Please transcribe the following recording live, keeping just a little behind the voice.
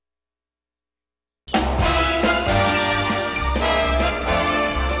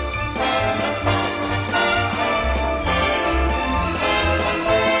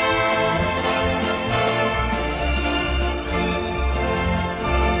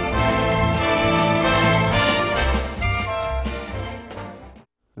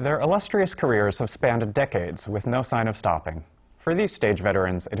Their illustrious careers have spanned decades with no sign of stopping. For these stage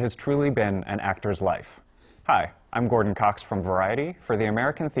veterans, it has truly been an actor's life. Hi, I'm Gordon Cox from Variety for the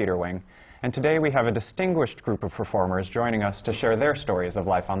American Theater Wing, and today we have a distinguished group of performers joining us to share their stories of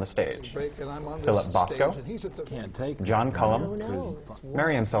life on the stage. Philip Bosco, John Cullum,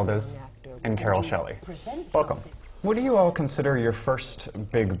 Marian Seldes, and Carol Shelley. Welcome. What do you all consider your first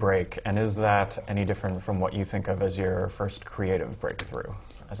big break, and is that any different from what you think of as your first creative breakthrough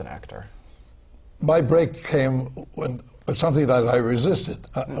as an actor? My break came when something that I resisted.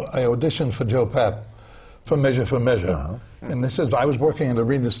 I auditioned for Joe Papp for Measure for Measure. And this is, I was working in the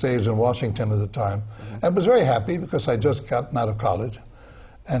Arena Stage in Washington at the time. I was very happy because I just gotten out of college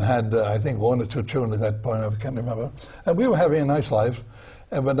and had, I think, 1 or 2 children at that point, I can't remember. And we were having a nice life.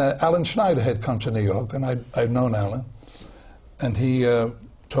 But Alan Schneider had come to New York, and I'd known Alan. And he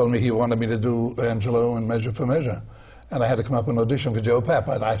told me he wanted me to do Angelo and Measure for Measure. And I had to come up and audition for Joe Papp.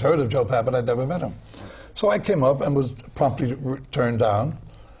 I'd heard of Joe Papp, but I'd never met him. So I came up and was promptly turned down.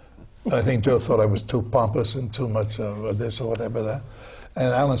 I think Joe thought I was too pompous and too much of this or whatever that. And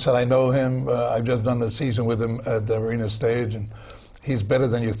Alan said, I know him. I've just done a season with him at the Arena Stage, and he's better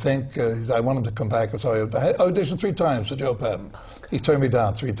than you think. I want him to come back. So I auditioned 3 times for Joe Papp. He turned me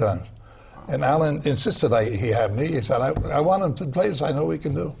down 3 times. And Alan insisted he had me. He said, I want him to play this. I know we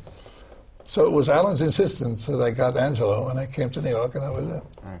can do. So it was Alan's insistence that I got Angelo, and I came to New York, and that was it.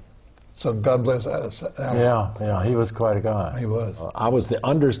 Right. So God bless Alan. Yeah, he was quite a guy. He was. I was the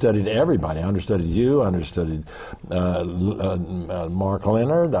understudy to everybody. I understudied you, I understudied Mark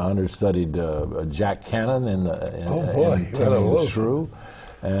Leonard, I understudied Jack Cannon in Taming Shrew,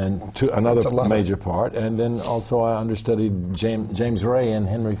 and another major part. And then also I understudied James Ray in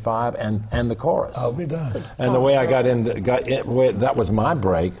Henry V and the chorus. I'll be done. And the way I got in, that was my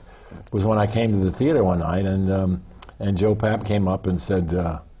break, was when I came to the theater one night, and Joe Papp came up and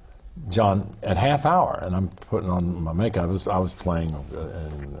said, John, at half hour, and I'm putting on my makeup, I was playing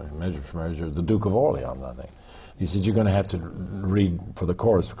in Measure for Measure, the Duke of Orleans, I think. He said, you're going to have to read for the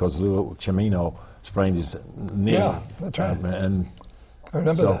chorus because Lou Cimino sprained his knee. Yeah, that's right. And I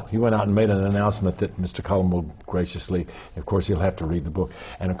remember that. He went out and made an announcement that Mr. Cullum will graciously, of course, he'll have to read the book.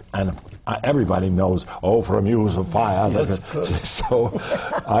 And everybody knows, oh, for a muse of fire. Yes, so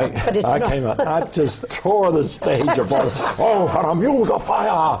I came out, I just tore the stage apart. Oh, for a muse of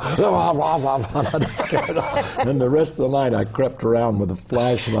fire. And the rest of the night I crept around with a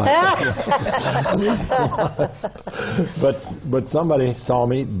flashlight. but somebody saw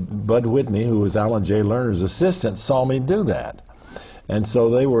me, Bud Whitney, who was Alan J. Lerner's assistant, saw me do that. And so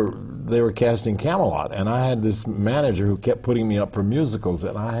they were casting Camelot, and I had this manager who kept putting me up for musicals,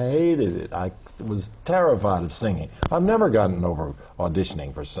 and I hated it. I was terrified of singing. I've never gotten over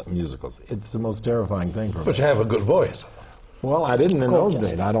auditioning for musicals. It's the most terrifying thing for me. But you have a good voice. Well, I didn't in those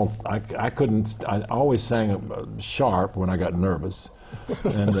days. I couldn't. I always sang sharp when I got nervous,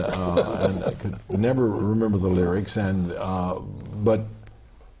 and I could never remember the lyrics. But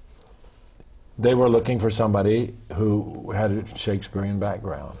they were looking for somebody who had a Shakespearean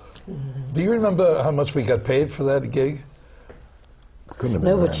background. Do you remember how much we got paid for that gig? Couldn't have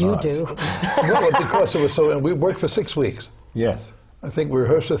been what you much. do. No, because it was so, and we worked for 6 weeks. Yes. I think we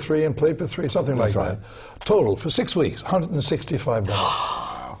rehearsed for 3 and played for 3, something like that. Total, for 6 weeks,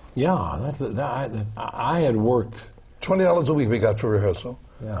 $165. Yeah, I had worked. $20 a week we got for rehearsal.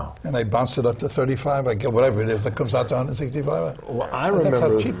 Yeah. And I bounced it up to 35. I get whatever it is that comes out to 165. Well, I remember. That's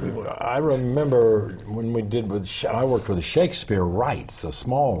how cheap we were. I remember when we did I worked with the Shakespeare Rights, a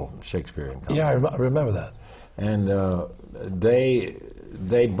small Shakespearean company. Yeah, I remember that. And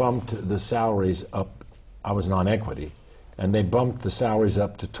they bumped the salaries up. I was non-equity, and they bumped the salaries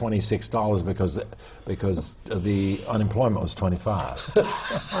up to $26 because the unemployment was 25.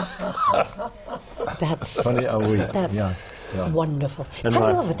 That's funny a week. That's wonderful. And have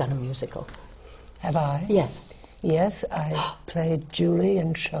you ever done a musical? Have I? Yes. Yes, I played Julie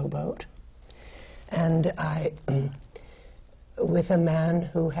in Showboat, and I, with a man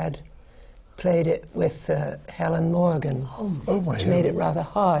who had played it with Helen Morgan, which made it rather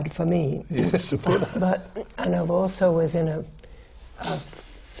hard for me. Yes, and I also was in a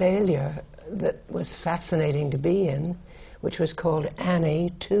failure that was fascinating to be in, which was called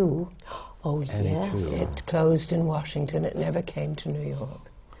Annie 2. Oh, yes. It closed in Washington. It never came to New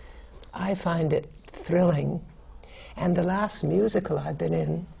York. I find it thrilling. And the last musical I've been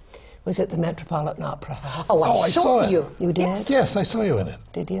in was at the Metropolitan Opera House. Oh, I saw you. You did? Yes, I saw you in it.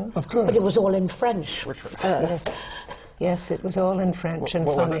 Did you? Of course. But it was all in French. Yes. Yes, it was all in French and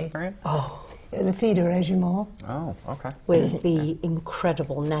what funny. Was it, Marian? Oh, the Filles du Régiment. Oh, okay. With the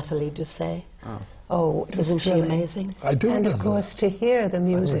incredible Natalie Dessay. Oh, it was Wasn't she thrilling. amazing? I do And of remember course, to hear the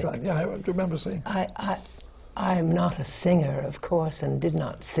music. Yeah, I remember seeing. I'm not a singer, of course, and did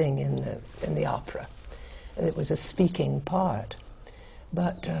not sing in the opera. It was a speaking part,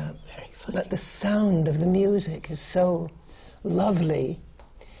 but the sound of the music is so lovely,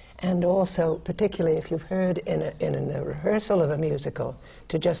 and also particularly if you've heard in a rehearsal of a musical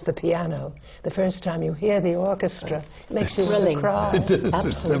to just the piano, the first time you hear the orchestra, it makes you want to thrilling. cry. It is. It's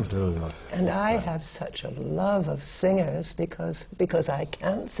Absolutely. simple. And I have such a love of singers because I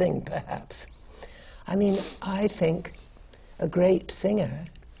can't sing, perhaps. I mean, I think a great singer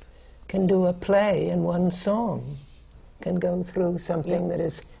can do a play in one song, can go through something that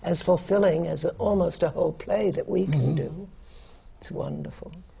is as fulfilling as almost a whole play that we can do. It's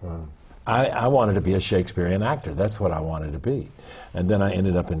wonderful. I wanted to be a Shakespearean actor. That's what I wanted to be. And then I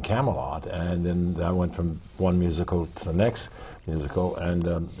ended up in Camelot, and then I went from one musical to the next musical.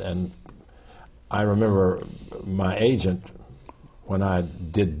 And I remember my agent, when I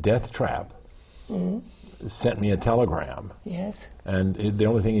did Death Trap, sent me a telegram. Yes? And the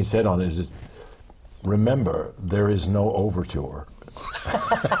only thing he said on it is, remember, there is no overture.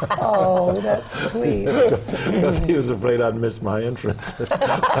 Oh, that's sweet. Because he was afraid I'd miss my entrance.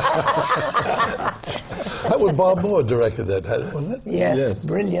 That was Bob Moore directed that, wasn't it? Yes, Yes.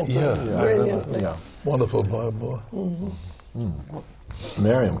 brilliantly. Yeah. Brilliantly. Yeah. Wonderful Bob Moore.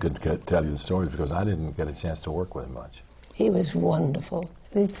 Miriam could tell you the stories because I didn't get a chance to work with him much. He was wonderful.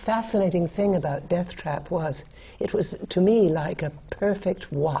 The fascinating thing about Death Trap was, it was to me like a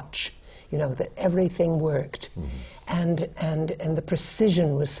perfect watch, you know, that everything worked. And the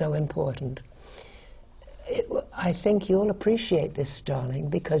precision was so important. I think you'll appreciate this, darling,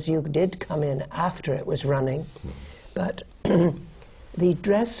 because you did come in after it was running. But the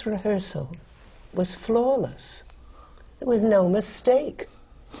dress rehearsal was flawless. There was no mistake.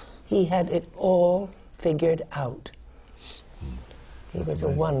 He had it all figured out. He was a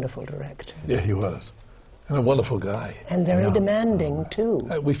wonderful director. Yeah, he was. And a wonderful guy. And very demanding, too.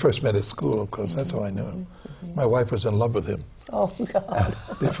 We first met at school, of course. That's how I knew him. My wife was in love with him Oh, God.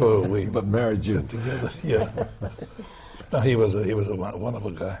 before we But married you. got together. Yeah. No, he was a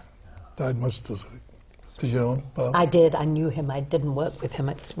wonderful guy. Died much too soon. Did you know him, Bob? I did. I knew him. I didn't work with him,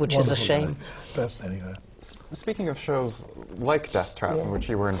 which is a Wonderful shame. guy. Fascinating guy. Speaking of shows like Death Trap, Yeah. in which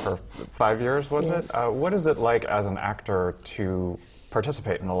you were in for 5 years, was it? What is it like as an actor to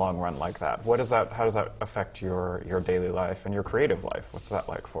participate in a long run like that? How does that affect your daily life and your creative life? What's that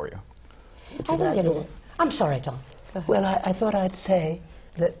like for you? I think I'm sorry, Tom. Well, I thought I'd say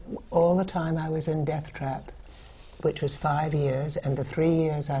that all the time I was in Death Trap, which was 5 years, and the 3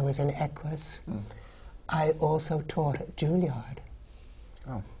 years I was in Equus, I also taught at Juilliard.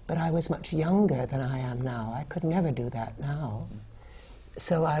 Oh. But I was much younger than I am now. I could never do that now.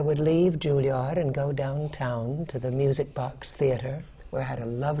 So I would leave Juilliard and go downtown to the Music Box Theatre, where I had a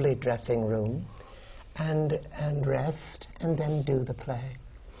lovely dressing room, and rest, and then do the play.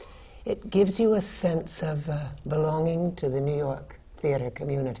 It gives you a sense of belonging to the New York theatre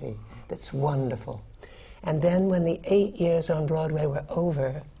community that's wonderful. And then when the 8 years on Broadway were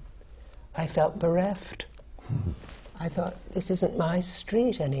over, I felt bereft. I thought, this isn't my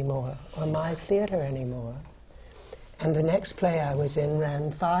street anymore, or my theatre anymore. And the next play I was in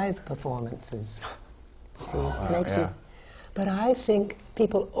ran 5 performances. See, it makes you... But I think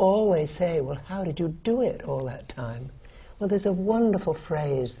people always say, well, how did you do it all that time? Well, there's a wonderful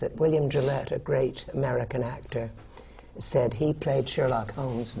phrase that William Gillette, a great American actor, said. He played Sherlock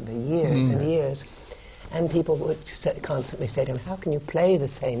Holmes for years and years. And people would constantly say to him, how can you play the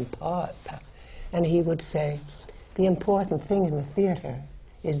same part? And he would say, the important thing in the theatre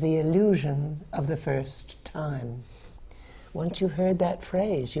is the illusion of the first time. Once you've heard that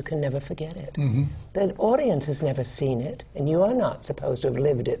phrase, you can never forget it. The audience has never seen it, and you are not supposed to have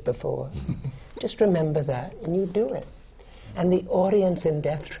lived it before. Just remember that, and you do it. And the audience in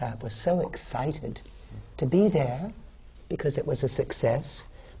Death Trap was so excited to be there because it was a success.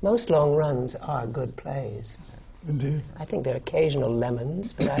 Most long runs are good plays. Indeed. I think there are occasional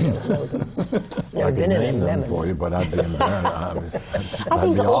lemons, but I don't know them. I Never could been in a name them lemon. for you, but I'd be embarrassed.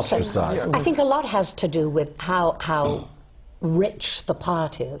 I'd be also, ostracized. I think a lot has to do with how rich the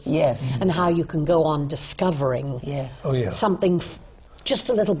part is. Yes. And how you can go on discovering Yes. Oh, yeah. something just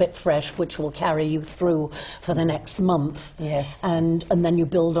a little bit fresh, which will carry you through for the next month. Yes. And then you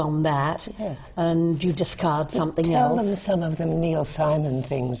build on that. Yes. And you discard something Tell else. them some of them Neil Simon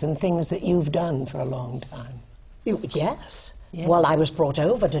things and things that you've done for a long time. Yes. Yeah. Well, I was brought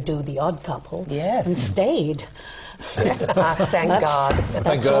over to do The Odd Couple. Yes. And stayed. Thank God.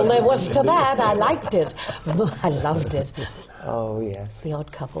 That's all there was to that. I liked it. I loved it. Oh, yes. The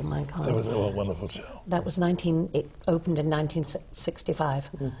Odd Couple, my God. That was a wonderful show. That was it opened in 1965.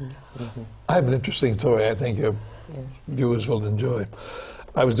 I have an interesting story I think your viewers will enjoy.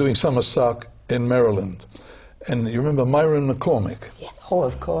 I was doing summer stock in Maryland, and you remember Myron McCormick Oh,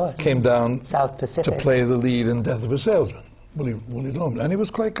 of course. came down South Pacific. to play the lead in Death of a Salesman, Willie Loman, and he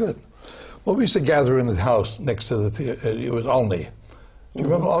was quite good. Well, we used to gather in the house next to the theater. It was Olney. Do you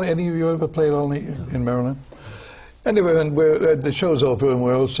remember Olney? Any of you ever played Olney in Maryland? Anyway, and the show's over, and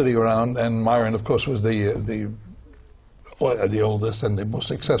we're all sitting around, and Myron, of course, was the oldest and the most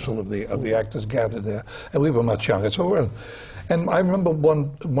successful of the actors gathered there, and we were much younger. So and I remember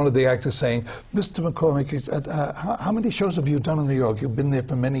one of the actors saying, "Mr. McCormick, he said, how many shows have you done in New York? You've been there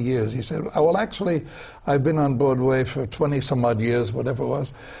for many years." He said, "Well, actually, I've been on Broadway for 20-some-odd years, whatever it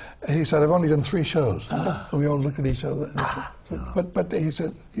was." And he said, "I've only done 3 shows." And we all looked at each other. But he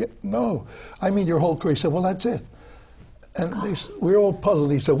said, "No, I mean your whole career." He said, "Well, that's it." And we were all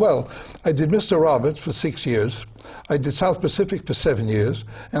puzzled. He said, "Well, I did Mr. Roberts for 6 years, I did South Pacific for 7 years,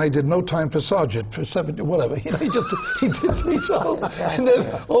 and I did No Time for Sergeant for 7, whatever." You know, he did 3 shows. And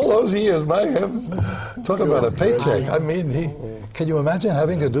then all those years, my heavens, talk about a paycheck. I mean, can you imagine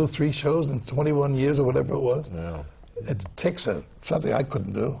having to do 3 shows in 21 years or whatever it was? Yeah. It takes something I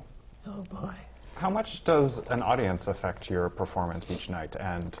couldn't do. Oh, boy. How much does an audience affect your performance each night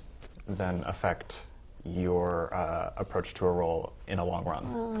and then affect your approach to a role in a long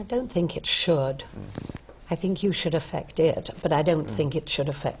run? Well, I don't think it should. I think you should affect it, but I don't think it should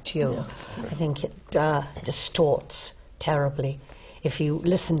affect you. I think it distorts terribly. If you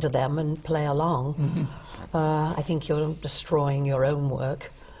listen to them and play along, I think you're destroying your own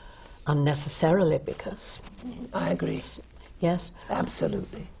work unnecessarily because... I agree. Yes?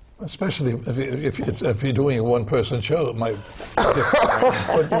 Absolutely. Especially if you're doing a one-person show, it might.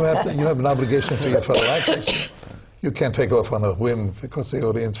 But you have an obligation to your fellow actors. You can't take off on a whim because the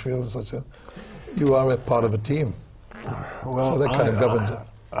audience feels such a. You are a part of a team. Well, So that kind of governs it.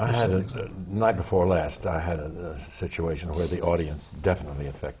 I had night before last. I had a situation where the audience definitely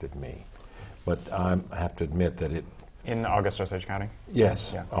affected me, but I have to admit that it. In August Osage County?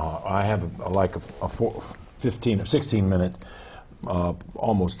 Yes, Yeah. I have a 15 or 16-minute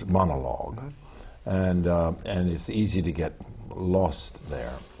almost monologue, and it's easy to get lost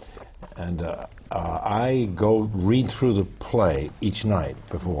there. And I go read through the play each night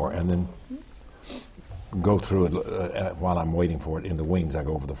before, and then go through it while I'm waiting for it in the wings. I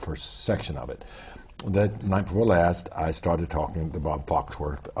go over the first section of it. That night before last, I started talking to Bob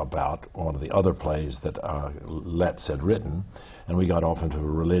Foxworth about one of the other plays that Letts had written, and we got off into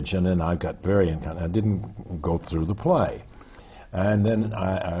religion, and I got very I didn't go through the play. And then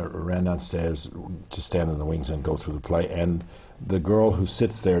I ran downstairs to stand in the wings and go through the play, and the girl who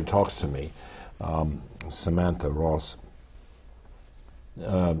sits there and talks to me, Samantha Ross,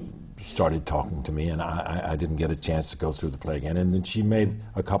 started talking to me, and I didn't get a chance to go through the play again. And then she made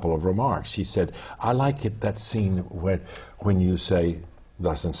a couple of remarks. She said, "I like it, that scene when you say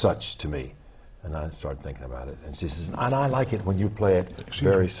thus and such to me." And I started thinking about it. And she says, "And I like it when you play it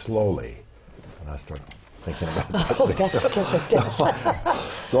very slowly." And I started thinking about that. Oh, that's because it's different.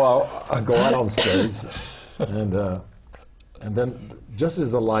 So I go out on stage, and then just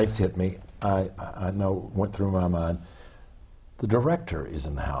as the lights hit me, I went through my mind, the director is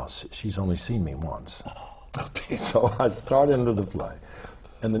in the house. She's only seen me once. So I start into the play.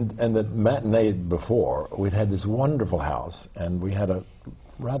 And the matinee before, we'd had this wonderful house, and we had a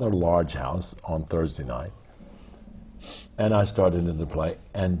rather large house on Thursday night. And I started into the play,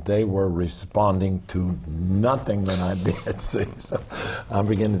 and they were responding to nothing that I did. See? So I'm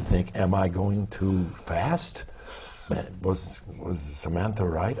beginning to think, am I going too fast? Was Samantha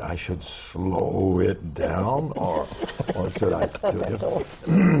right? I should slow it down, or should I do it?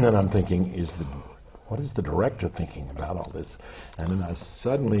 And I'm thinking, what is the director thinking about all this? And then I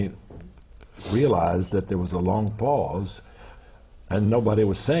suddenly realized that there was a long pause, and nobody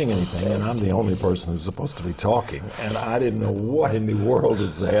was saying anything, and I'm the only person who's supposed to be talking, and I didn't know what in the world to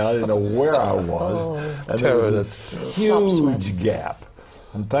say. I didn't know where I was, and there was this huge gap.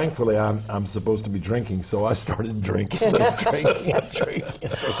 And thankfully, I'm supposed to be drinking, so I started drinking and drinking and drinking,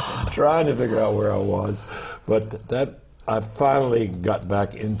 trying to figure out where I was. But that I finally got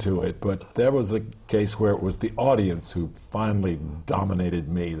back into it. But there was a case where it was the audience who finally dominated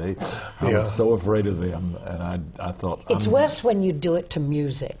me. I was so afraid of them, and I thought It's worse when you do it to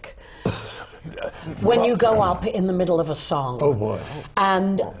music. When you go up in the middle of a song. Oh, boy.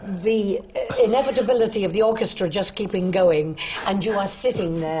 And the inevitability of the orchestra just keeping going, and you are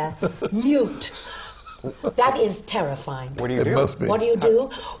sitting there, mute, That is terrifying. What do you It do? must be. What do you do?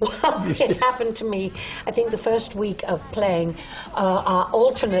 Well, it happened to me, I think the first week of playing, our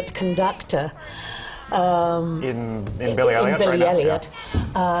alternate conductor, In Billy Elliot? in Billy right now?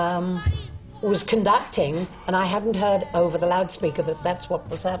 Elliot, was conducting, and I hadn't heard over the loudspeaker that that's what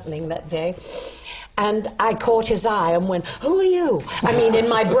was happening that day. And I caught his eye and went, "Who are you?" I mean, in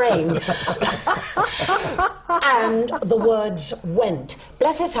my brain. And the words went.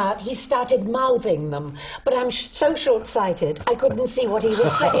 Bless his heart, he started mouthing them. But I'm so short-sighted, I couldn't see what he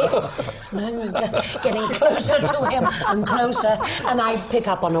was saying. And getting closer to him and closer, and I'd pick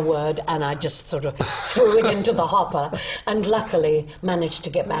up on a word, and I just sort of threw it into the hopper, and luckily managed to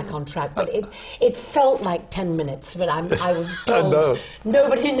get back on track. But it felt like 10 minutes, but I was told know.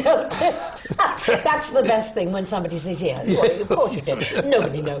 nobody noticed. That's the best thing when somebody says, "Yeah, well, of course you did."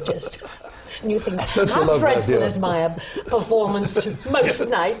 Nobody noticed. And you think, That's a how lovely dreadful idea. is my performance most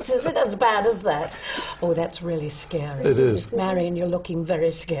nights? Is it as bad as that? Oh, that's really scary. It is. Marion, you're looking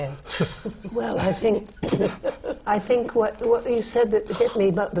very scared. Well, I think what you said that hit me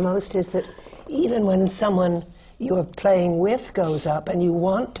the most is that even when someone you're playing with goes up and you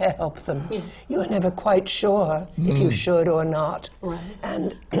want to help them, you're never quite sure if you should or not. Right.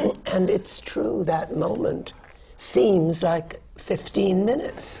 And it's true, that moment seems like 15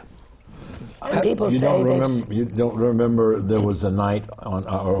 minutes. And people You say don't they've remember? You don't remember there was a night on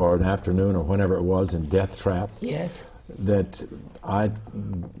or an afternoon or whenever it was in Death Trap Yes. that I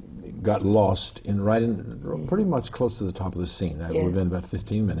got lost in pretty much close to the top of the scene. That would have been about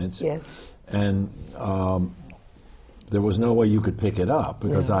 15 minutes. Yes. And there was no way you could pick it up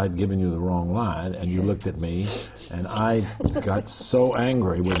because I had given you the wrong line, and you looked at me, and I got so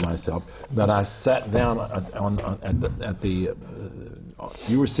angry with myself that I sat down at the.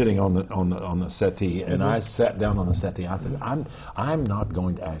 You were sitting on the settee, and I sat down on the settee. I said, "I'm not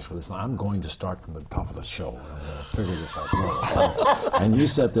going to ask for this. I'm going to start from the top of the show. I'm going to figure this out." And you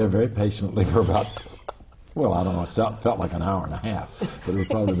sat there very patiently for about. Well, I don't know, it felt like an hour and a half, but it was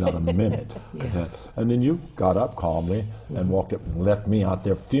probably about a minute. And then you got up calmly and walked up and left me out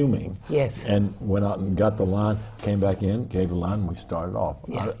there fuming. Yes. And went out and got the line, came back in, gave the line, and we started off.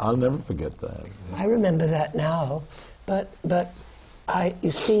 Yeah. I'll never forget that. I remember that now, but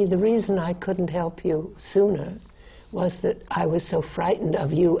you see, the reason I couldn't help you sooner was that I was so frightened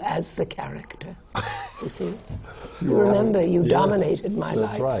of you as the character. You see, you remember you dominated my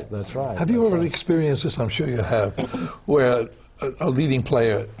life. That's right. Have you ever experienced this? I'm sure you have, where a leading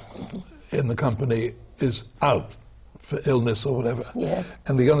player in the company is out for illness or whatever, Yes.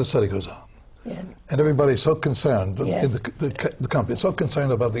 and the understudy goes on. Yes. And everybody's so concerned, Yes. in the company, so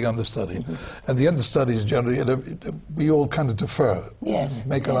concerned about the understudy. And the understudies generally, we all kind of defer, Yes,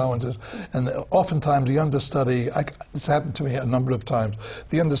 make yes. allowances. And oftentimes the understudy, this happened to me a number of times,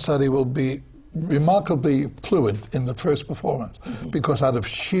 the understudy will be remarkably fluent in the first performance because out of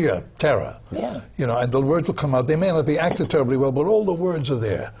sheer terror, Yeah. and the words will come out. They may not be acted terribly well, but all the words are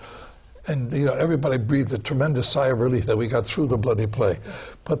there. And, everybody breathed a tremendous sigh of relief that we got through the bloody play.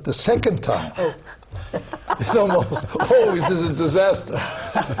 But the second time, it almost always is a disaster.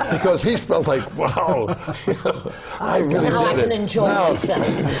 Because he felt like, wow, I really Now I did can it. enjoy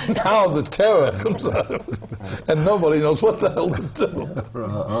myself. Now the terror comes out. And nobody knows what the hell to do.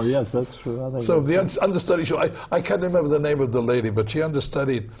 Oh, yes, that's true. I think So the understudy show, I can't remember the name of the lady, but she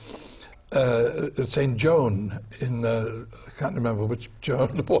understudied St. Joan in, I can't remember which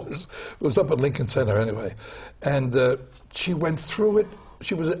Joan it was. It was up at Lincoln Center anyway. And she went through it.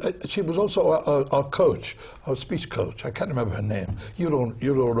 She was also our coach, our speech coach. I can't remember her name. You don't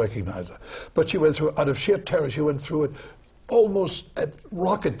recognize her. But she went through, out of sheer terror, she went through it almost at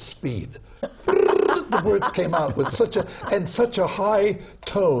rocket speed. The words came out with such a high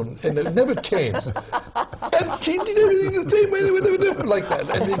tone, and it never changed. And she did everything the same way, like that.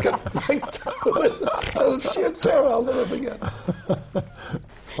 And she got right through it. Out of sheer terror, I'll never forget.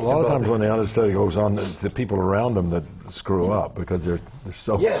 a lot of times when the understudy goes on, it's the people around them that screw up because they're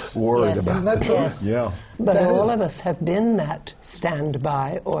so Yes. worried Yes. about Isn't that true? Yes. Yeah. But That all is- of us have been that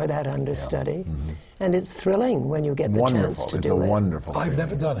standby or that understudy, and it's thrilling when you get the chance Wonderful. to It's do a it. wonderful I've thing.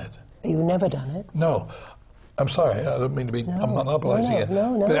 never done it. You've never done it? No. I'm sorry, I don't mean to be, I'm monopolizing it.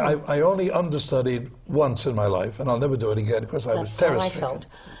 no. But I only understudied once in my life, and I'll never do it again because I was That's how I terror-stricken. felt.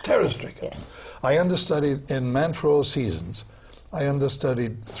 Terror-stricken. Yeah. I understudied in Man for All Seasons. I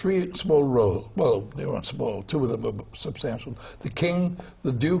understudied 3 small roles. Well, they weren't small. 2 of them were substantial. The King,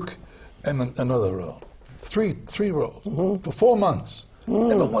 the Duke, and another role. Three roles for 4 months.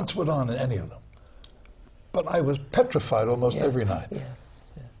 Never once went on in any of them. But I was petrified almost every night. Yeah.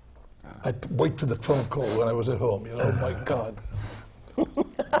 I'd wait for the phone call when I was at home. Oh my God.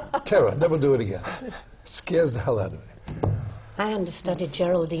 Terror. Never do it again. scares the hell out of me. I understudied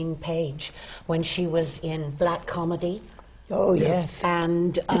Geraldine Page when she was in Black Comedy. Oh, yes.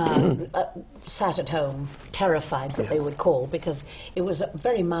 And sat at home, terrified that they would call, because it was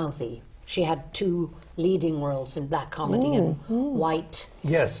very mouthy. She had 2 leading roles in Black Comedy and White.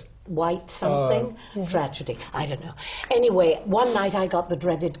 Yes. White something? Tragedy. I don't know. Anyway, one night I got the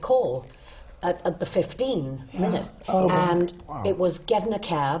dreaded call at the 15 minute. And it was get in a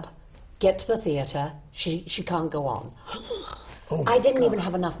cab, get to the theatre, she can't go on. I didn't even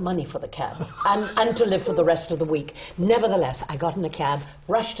have enough money for the cab and to live for the rest of the week. Nevertheless, I got in a cab,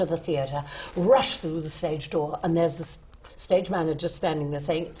 rushed to the theatre, rushed through the stage door, and there's the stage manager standing there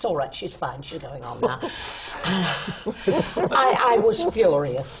saying, "It's all right, she's fine, she's going on now." I was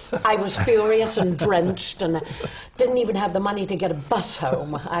furious. I was furious and drenched, and didn't even have the money to get a bus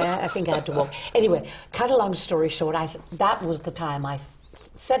home. I think I had to walk. Anyway, cut a long story short, that was the time I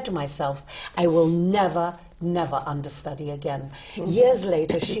said to myself, I will never understudy again. Years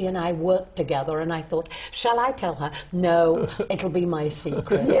later, she and I worked together, and I thought, shall I tell her? No, it'll be my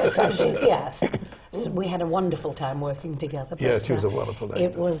secret. Yes. So we had a wonderful time working together. Yeah, she was a wonderful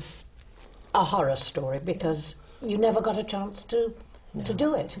actress. It was a horror story because you never got a chance to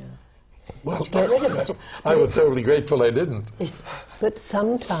do it. Well, Get rid of it. I was terribly grateful I didn't. But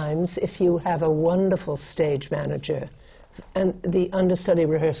sometimes, if you have a wonderful stage manager and the understudy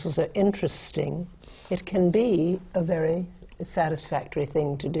rehearsals are interesting, it can be a very satisfactory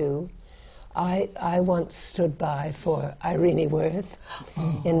thing to do. I once stood by for Irene Worth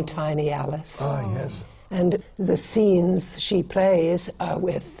in Tiny Alice. Ah, yes. And the scenes she plays are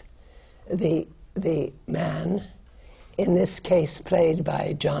with the man, in this case played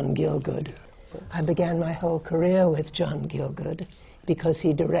by John Gielgud. I began my whole career with John Gielgud because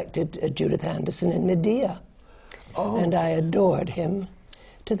he directed Judith Anderson in Medea. And I adored him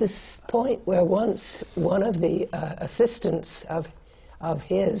to this point where once one of the assistants of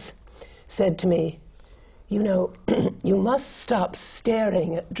his said to me, "You know, you must stop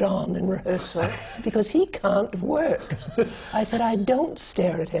staring at John in rehearsal because he can't work." I said, "I don't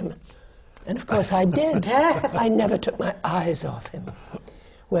stare at him." And of course I did. I never took my eyes off him.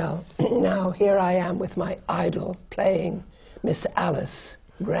 Well, now here I am with my idol playing Miss Alice,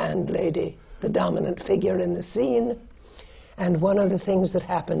 grand lady, the dominant figure in the scene. And one of the things that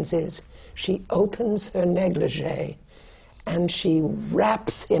happens is she opens her negligee and she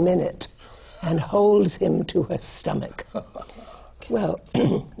wraps him in it and holds him to her stomach. Well,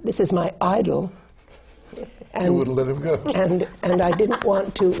 this is my idol. And, You wouldn't let him go. and I didn't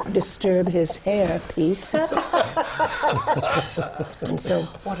want to disturb his hair piece. And so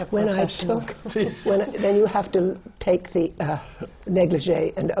when I took, then you have to take the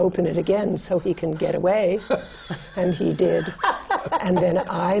negligee and open it again so he can get away. And he did. And then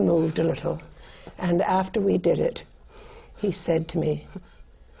I moved a little. And after we did it, he said to me,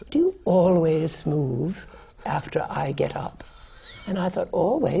 "Do you always move after I get up?" And I thought,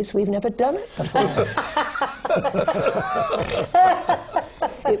 always? We've never done it before.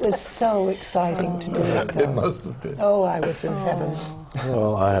 It was so exciting to do it, though. It must have been. Oh, I was in heaven.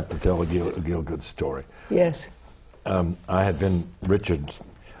 Well, I have to tell a Gielgud story. Yes. I had been Richard's.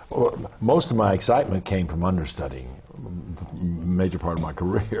 Most of my excitement came from understudying, major part of my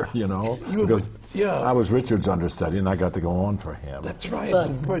career, you know. Because I was Richard's understudy, and I got to go on for him. That's right.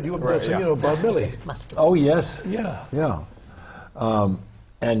 Bud, you were you know, Bob Millie. Oh, yes. Yeah. Yeah.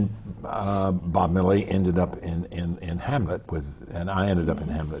 And Bob Millie ended up in Hamlet and I ended up in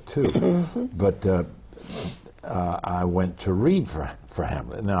Hamlet too. But I went to read for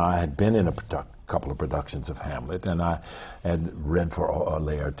Hamlet. Now, I had been in a couple of productions of Hamlet, and I had read for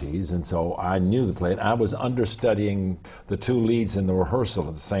Laertes, and so I knew the play. And I was understudying the 2 leads in the rehearsal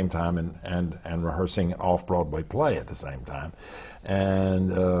at the same time and rehearsing an off-Broadway play at the same time.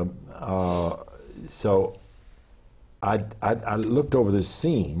 And so I looked over this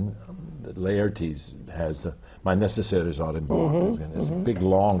scene that Laertes has, my necessaires are embarked, and it's a big,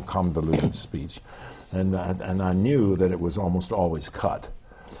 long, convoluted speech. And I knew that it was almost always cut.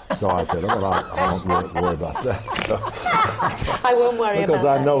 So I said, oh, well, I won't worry about that. So I won't worry about that. because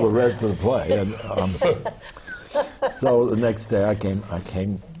I know the rest of the play. And, so the next day I came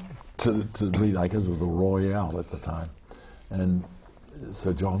to read, I guess it was the Royale at the time. And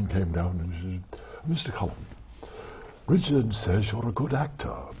so John came down and said, "Mr. Cullen, Richard says you're a good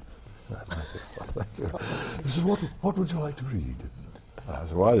actor." And I said, "Well, thank you." He said, what would you like to read?" I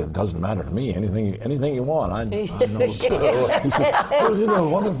said, "Well, it doesn't matter to me. Anything you want. I know." He said, "Well, you know,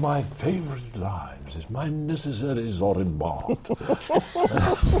 one of my favorite lines is, 'My necessaries are embarked.'"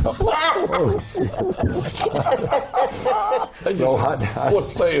 So, oh, shit. So what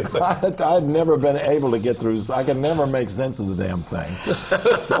play is that? I'd never been able to get through. I could never make sense of the damn thing.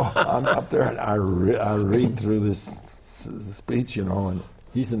 So I'm up there and I read through this speech, you know, and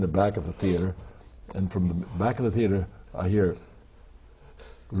he's in the back of the theater, and from the back of the theater I hear,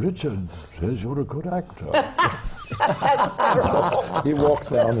 "Richard says you're a good actor." So he walks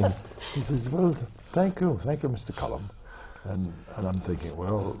down and he says, "Well, thank you, Mr. Cullum." And I'm thinking,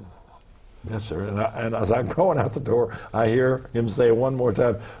 well, yes, sir. And as I'm going out the door, I hear him say one more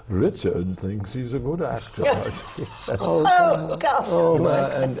time, "Richard thinks he's a good actor." Oh, God. Oh,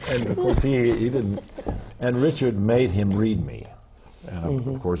 and of course he didn't. And Richard made him read me. And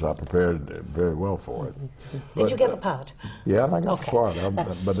of course I prepared very well for it. Did you get the part? Yeah, and I got Okay. the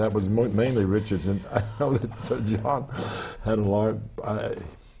part. But that was mainly Richard's. And I know that Sir John had a lot.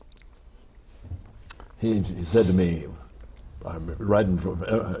 He said to me, I'm right in front,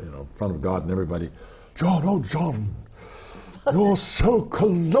 front of God and everybody, "John, oh John, you're so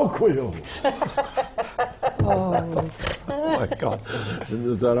colloquial." Oh my God!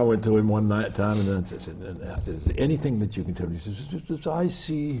 And so I went to him one time and then said, "Is there anything that you can tell me?" He says, "I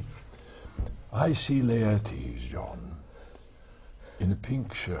see Laertes, John, in a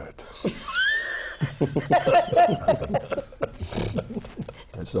pink shirt."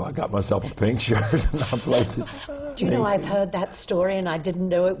 And so I got myself a pink shirt and I played this. Do you know I've heard that story and I didn't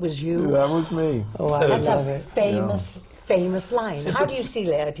know it was you? That was me. Oh, I That's love a it. famous line. How do you see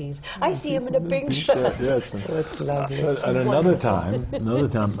Laertes? I see him in a pink shirt. Yes. That's lovely. And another time,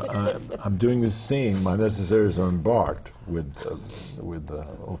 I'm doing this scene. My necessaries are embarked with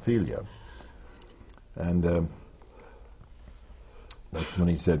Ophelia, and that's when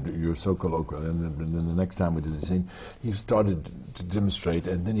he said, "You're so colloquial." And then the next time we did the scene, he started to demonstrate,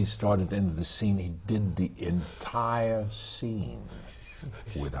 and then he started into the scene. He did the entire scene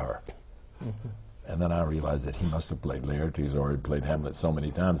with her. And then I realized that he must have played Laertes or he'd played Hamlet so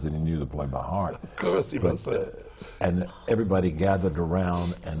many times that he knew the play by heart. Of course he must have. And everybody gathered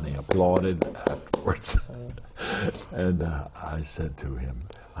around and they applauded afterwards. And I said to him,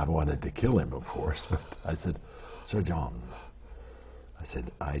 I wanted to kill him, of course, but I said, "Sir John," I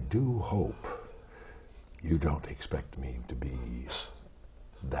said, "I do hope you don't expect me to be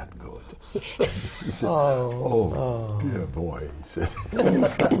that good." He said, oh, dear boy, he said.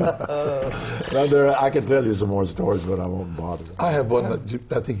 Now, I can tell you some more stories, but I won't bother. I have one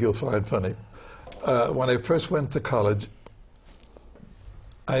that I think you'll find funny. When I first went to college,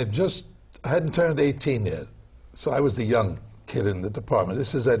 I hadn't turned 18 yet, so I was the young kid in the department.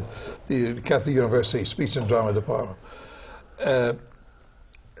 This is at the Catholic University Speech and Drama Department.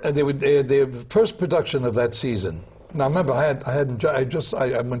 And they the first production of that season. Now remember,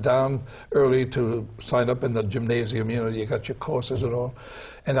 I went down early to sign up in the gymnasium. You know, you got your courses and all,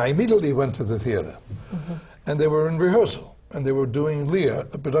 and I immediately went to the theater, and they were in rehearsal, and they were doing Lear,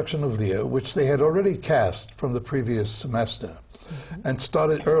 a production of Lear, which they had already cast from the previous semester, and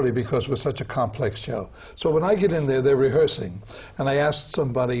started early because it was such a complex show. So when I get in there, they're rehearsing, and I asked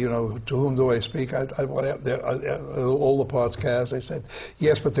somebody, you know, to whom do I speak? I want all the parts cast. They said,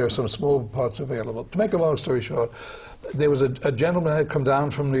 yes, but there are some small parts available. To make a long story short, there was a gentleman had come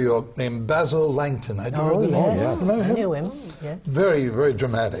down from New York named Basil Langton. Had you heard the name? Yes, Remember I him? knew him. Yeah. Very, very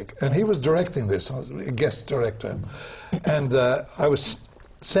dramatic. And he was directing this, a guest director. And I was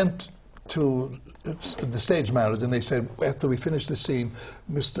sent to the stage manager, and they said, after we finish the scene,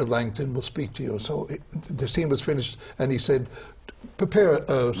 Mr. Langton will speak to you. So the scene was finished, and he said, prepare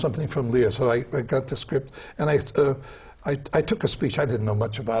something from Lear. So I got the script, and I took a speech. I didn't know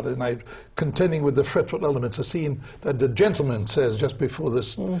much about it, and I contending with the fretful elements, a scene that the gentleman says just before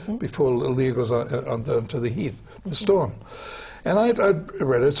this, before Lear goes onto the heath, the storm. And I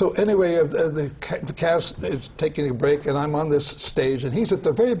read it. So anyway, the cast is taking a break, and I'm on this stage, and he's at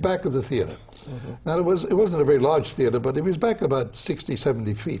the very back of the theater. Now, it wasn't a very large theater, but it was back about 60,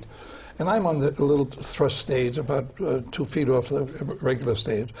 70 feet. And I'm on the little thrust stage, about 2 feet off the regular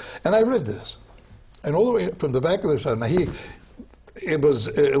stage, and I read this. And all the way from the back of the side, now it was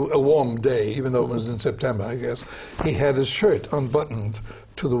a warm day, even though it was in September, I guess. He had his shirt unbuttoned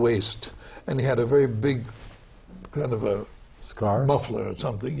to the waist, and he had a very big kind of a Scar? muffler or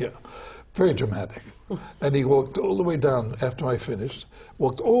something, yeah. Very dramatic. And he walked all the way down after I finished,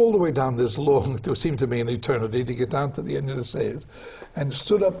 walked all the way down this long, it seemed to me an eternity, to get down to the end of the stage, and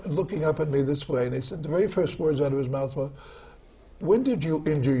stood up looking up at me this way, and he said, the very first words out of his mouth were, "When did you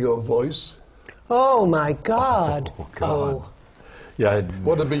injure your voice?" Oh, my God. Oh, God. Yeah.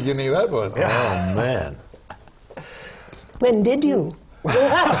 What a beginning that was. Oh, man. When did you?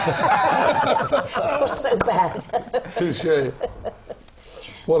 Oh, so bad. Touche.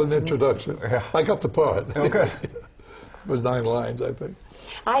 What an introduction. I got the part. Okay. It was 9 lines, I think.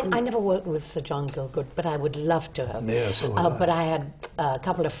 I never worked with Sir John Gielgud, but I would love to have. Yeah, so would I. But I had a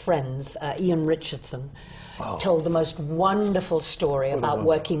couple of friends, Ian Richardson, told the most wonderful story about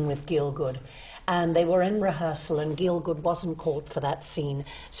working with Gielgud. And they were in rehearsal, and Gielgud wasn't called for that scene,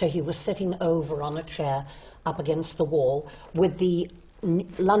 so he was sitting over on a chair up against the wall with the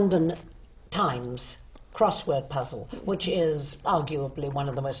London Times crossword puzzle, which is arguably one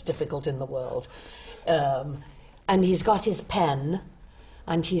of the most difficult in the world. And he's got his pen,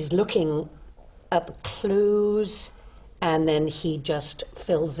 and he's looking at the clues, and then he just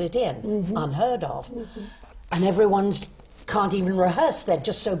fills it in, unheard of. And everyone's can't even rehearse, they're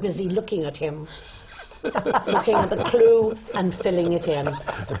just so busy looking at him, looking at the clue and filling it in.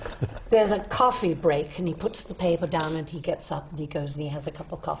 There's a coffee break, and he puts the paper down, and he gets up, and he goes and he has a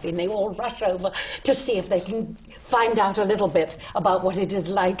cup of coffee, and they all rush over to see if they can find out a little bit about what it is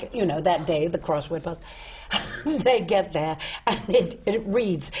like, you know, that day, the crossword puzzle. They get there, and it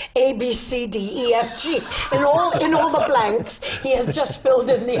reads A, B, C, D, E, F, G. In all the blanks, he has just filled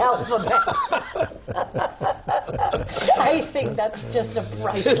in the alphabet. I think that's just a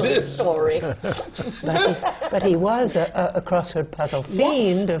priceless story. But he was a crossword puzzle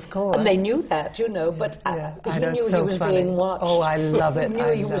fiend, of course. And they knew that, you know, but he knew he was being watched. Oh, I love it. He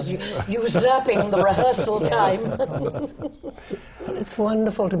knew he was usurping the rehearsal time. It's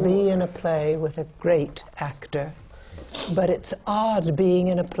wonderful to be in a play with a great actor, but it's odd being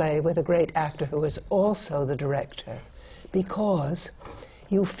in a play with a great actor who is also the director, because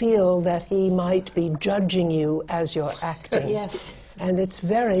you feel that he might be judging you as you're acting. Yes. And it's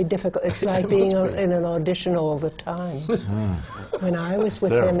very difficult. It's like being in an audition all the time. When I was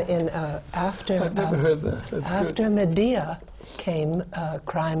with him in after I've never heard that. That's after good. Medea came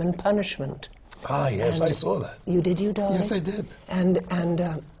Crime and Punishment. Ah, yes, And I saw that. You did, you darling? Yes, I did. And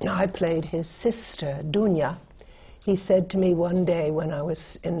I played his sister, Dunya. He said to me one day when I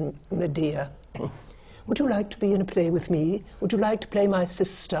was in Medea, "Would you like to be in a play with me? Would you like to play my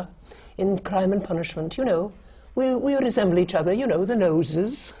sister in Crime and Punishment? You know, we resemble each other, you know, the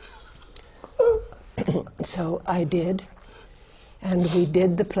noses." So I did, and we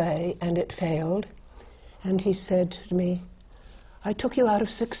did the play, and it failed. And he said to me, "I took you out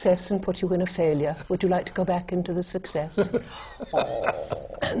of success and put you in a failure. Would you like to go back into the success?"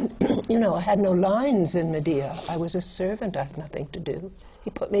 And, you know, I had no lines in Medea. I was a servant. I had nothing to do. He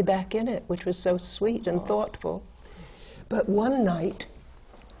put me back in it, which was so sweet and thoughtful. But one night,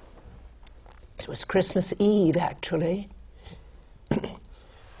 it was Christmas Eve, actually,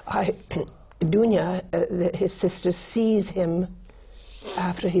 Dunya, his sister, sees him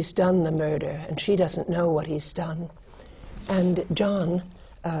after he's done the murder, and she doesn't know what he's done. And John,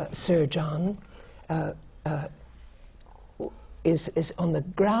 Sir John, is on the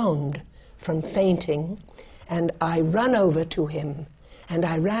ground from fainting, and I run over to him, and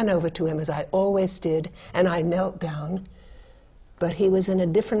I ran over to him as I always did, and I knelt down, but he was in a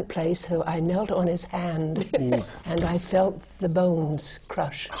different place, so I knelt on his hand, and I felt the bones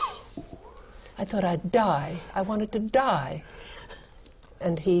crush. I thought I'd die. I wanted to die.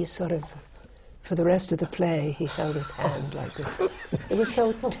 And he sort of, for the rest of the play, he held his hand like this. It was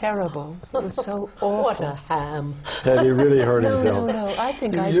so terrible. It was so awful. What a ham. Had he really hurt No, himself? no, no. I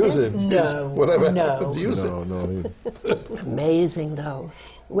think You I use did. it. No, Whatever no. happens, use it. No. Amazing, though.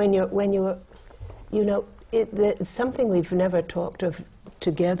 When you're, you know, there's something we've never talked of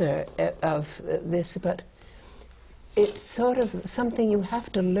together of this, but it's sort of something you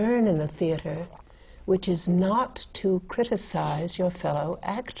have to learn in the theater, which is not to criticize your fellow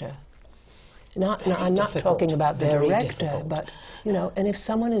actor. No, I'm not difficult. talking about the Very director, difficult. but, you know, and if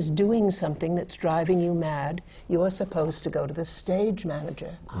someone is doing something that's driving you mad, you're supposed to go to the stage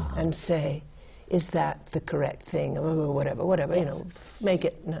manager and say, "Is that the correct thing?" Or whatever, you know, make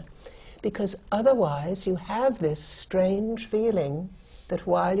it. No. Because otherwise you have this strange feeling that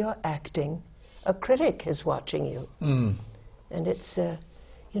while you're acting, a critic is watching you. And it's,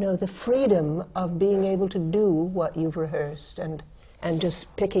 you know, the freedom of being able to do what you've rehearsed and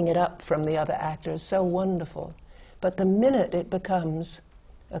just picking it up from the other actor is so wonderful. But the minute it becomes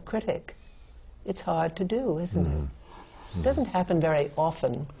a critic, it's hard to do, isn't it? It doesn't happen very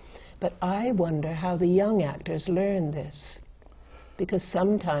often, but I wonder how the young actors learn this. Because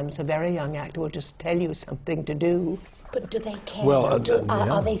sometimes a very young actor will just tell you something to do. But do they care? Well,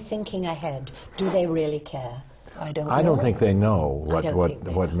 Are they thinking ahead? Do they really care? I don't know. I don't think they know I don't think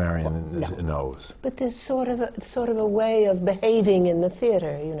they what know. Marion No. knows. But there's sort of a way of behaving in the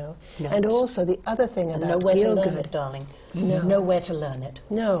theater, you know. No. And also the other thing And about nowhere to learn Gielgud. it, darling. No. Nowhere to learn it.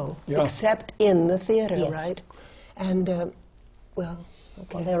 No, Yeah. except in the theater, Yes. right? And, well,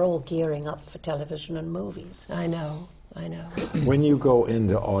 okay. Well, they're all gearing up for television and movies. I know. I know. When you go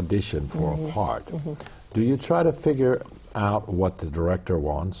into audition for a part, do you try to figure out what the director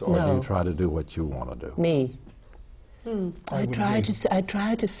wants, or do No. you try to do what you want to do? Me. I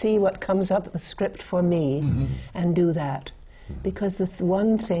try to see what comes up with the script for me and do that. Because the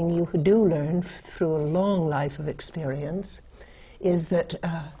one thing you do learn through a long life of experience is that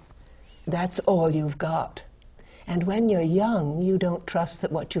that's all you've got. And when you're young, you don't trust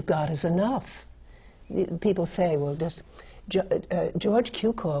that what you've got is enough. People say, well, just... George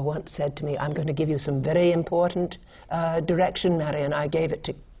Cukor once said to me, I'm going to give you some very important direction, Mary, and I gave it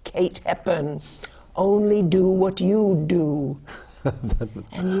to Kate Hepburn. Only do what you do.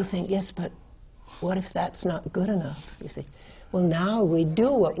 And you think, yes, but what if that's not good enough, you see? Well, now we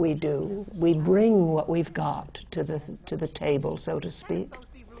do what we do. We bring what we've got to the table, so to speak.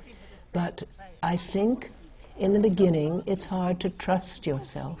 But I think in the beginning, it's hard to trust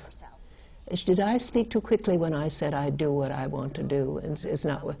yourself. Did I speak too quickly when I said I do what I want to do? It's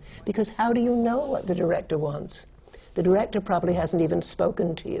not because how do you know what the director wants? The director probably hasn't even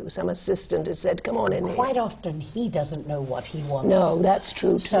spoken to you. Some assistant has said, come on in here. Quite often he doesn't know what he wants. No, that's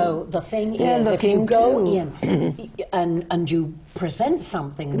true too. So the thing They're is, if you looking go too. in and you present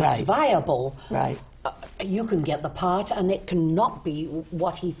something that's Right. viable, Right. You can get the part, and it cannot be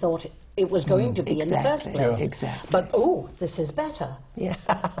what he thought it was going to be in the first Exactly, place. yeah. Exactly. But, oh, this is better. Yeah.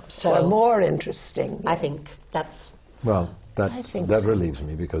 So- or more interesting. I think that's... Well, I think that so. relieves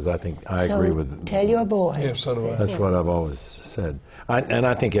me, because I think I So agree with... tell your boy. Yes, so do I. That's what I've always said. And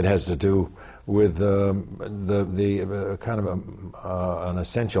I think it has to do with the kind of an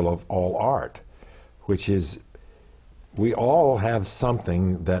essential of all art, which is we all have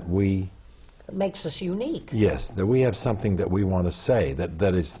something that we... It makes us unique. Yes, that we have something that we want to say,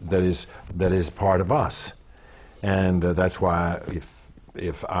 that is part of us. And that's why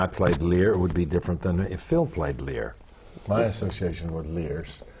if I played Lear, it would be different than if Phil played Lear. My association with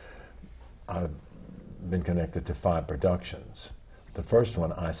Lear's, I've been connected to 5 productions. The first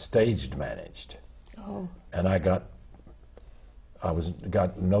one I staged managed. Oh. And I got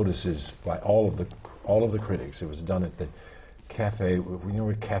notices by all of the critics. It was done at the Cafe, you know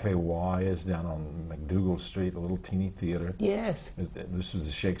where Cafe Y is down on McDougal Street, a little teeny theater? Yes. This was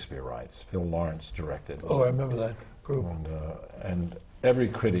the Shakespeare rights. Phil Lawrence directed. Oh, I remember that group. And every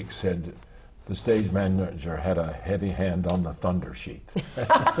critic said the stage manager had a heavy hand on the thunder sheet.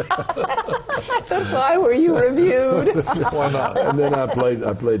 Why were you reviewed? Why not? And then I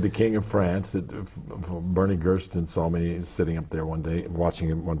played the King of France. Bernie Gersten saw me sitting up there one day watching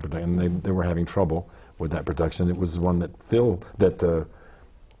him one production, and they were having trouble with that production. It was one that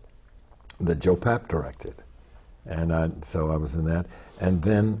that Joe Papp directed, and so I was in that. And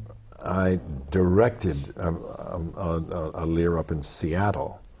then I directed a Lear up in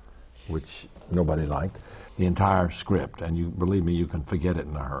Seattle, which nobody liked, the entire script. And you believe me, you can forget it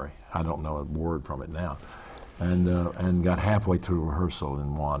in a hurry. I don't know a word from it now. And got halfway through rehearsal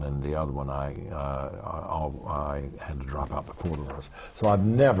in one, and the other one I had to drop out before the rehearsal. So I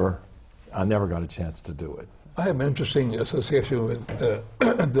never got a chance to do it. I have an interesting association with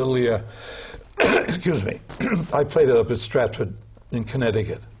the Lear. Excuse me. I played it up at Stratford in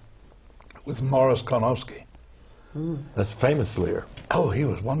Connecticut with Morris Konofsky. That's famous Lear. Oh, he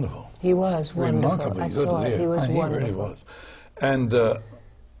was wonderful. He was wonderful. Remarkably I good saw Lear. it. He was He wonderful. really was. And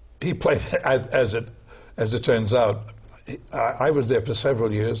he played, as it turns out, I was there for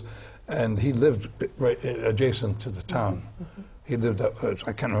several years, and he lived right adjacent to the town. He lived up,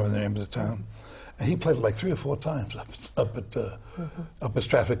 I can't remember the name of the town. And he played like 3 or 4 times up at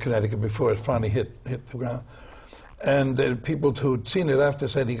Stratford, Connecticut, before it finally hit the ground. And people who'd seen it after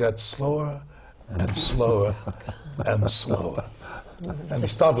said he got slower and slower and slower. And he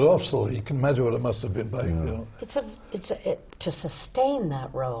started off slowly. You can imagine what it must have been like. You know. To sustain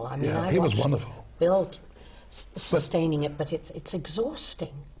that role. I mean, Yeah, I he was watched wonderful. Bill sustaining it, but it's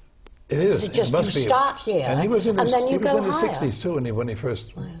exhausting. It is. It just, it must you be. start here, and he was in and his, then you he was go in his higher. 60s too when he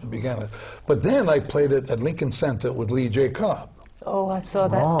first began it. But then I played it at Lincoln Center with Lee J. Cobb. Oh, I saw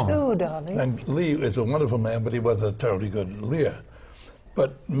that too, darling. And Lee is a wonderful man, but he was a terribly good Lear.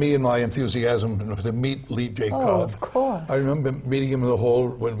 But me and my enthusiasm to meet Lee J. Cobb. of course. I remember meeting him in the hall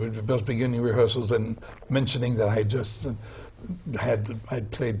when we were just beginning rehearsals and mentioning that I just I'd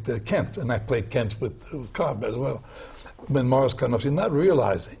played Kent, and I played Kent with Cobb as well. When Morris Konofsky, not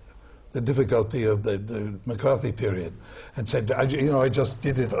realizing the difficulty of the McCarthy period, and said, I just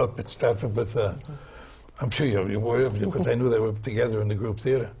did it up at Stratford with, I'm sure you're aware of it, because I knew they were together in the group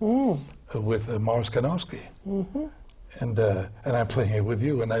theater with Morris Konofsky. And I'm playing it with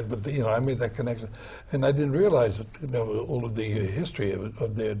you, but I made that connection, and I didn't realize that all of the history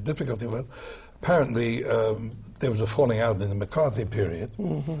of their difficulty. Well, apparently there was a falling out in the McCarthy period.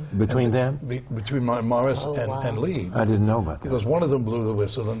 Between them? Between Morris Oh, wow. and Lee. I didn't know about that. Because one of them blew the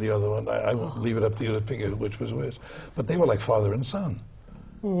whistle and the other one, I won't leave it up to you to figure which was which. But they were like father and son.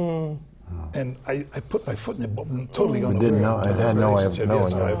 And I put my foot in it, totally unaware. didn't know. I of their had no relationship. idea.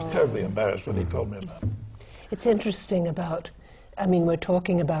 Yes, I was terribly embarrassed when he told me about it. It's interesting about, I mean, we're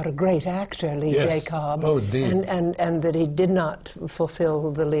talking about a great actor, Lee Yes. J. Cobb. Oh, indeed. And that he did not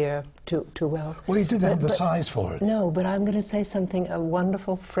fulfill the Lear too well. Well, he didn't have the But- size for it. No, but I'm going to say something, a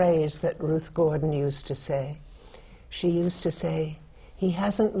wonderful phrase that Ruth Gordon used to say. She used to say, he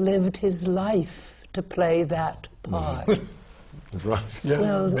hasn't lived his life to play that part. That's right. Yeah,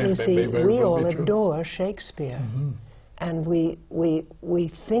 Well, you see, very we well all be true. adore Shakespeare. And we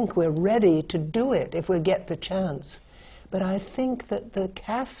think we're ready to do it if we get the chance. But I think that the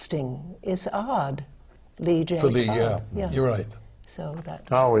casting is odd, Lee J. For Lee, Cobb. yeah, you're right. So that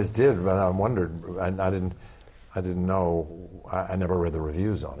I always did, but I wondered. I didn't know. I never read the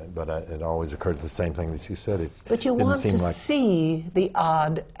reviews on it, but it always occurred to the same thing that you said. But you didn't want seem to like, see the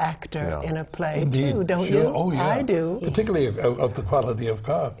odd actor Yeah. in a play Indeed. too, don't Sure. you? Oh, yeah. I do. Particularly of the quality of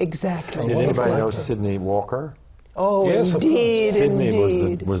Cobb. Exactly. Did wonderful anybody know actor. Sidney Walker? Oh, Yes, of course. indeed, Sidney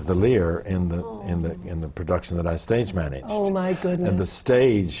indeed. was the Lear in the production that I stage managed. Oh, my goodness. And the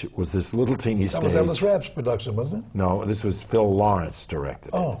stage was this little teeny That was stage. Ellis Rapp's production, wasn't it? No, this was Phil Lawrence directed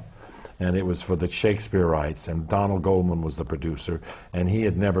it. Oh. And it was for the Shakespeare rights, and Donald Goldman was the producer, and he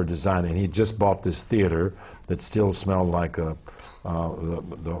had never designed it. He just bought this theater that still smelled like the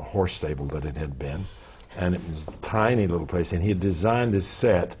horse stable that it had been, and it was a tiny little place, and he had designed this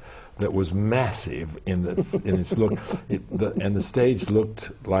set that was massive in its look, and the stage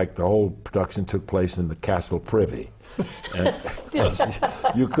looked like the whole production took place in the Castle Privy. And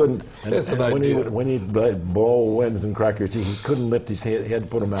you couldn't. And, That's an and idea. when he bowl wins and crackers, he couldn't lift his head. He had to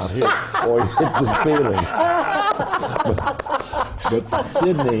put him out here, or he hit the ceiling. but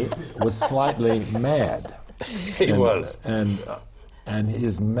Sidney was slightly mad. He was. And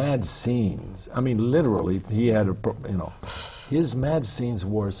his mad scenes. I mean, literally, he had his mad scenes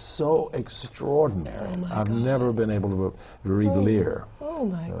were so extraordinary. I've never been able to read Lear. Oh,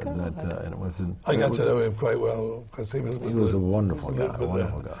 my God. And it was I got to know him quite well because he was a wonderful guy, with,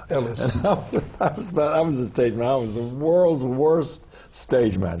 wonderful guy. Ellis. I was a stage man. I was the world's worst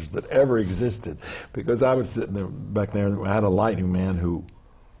stage manager that ever existed because I was sitting there back there and I had a lighting man who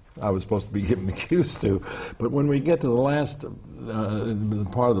I was supposed to be giving the cues to. But when we get to the last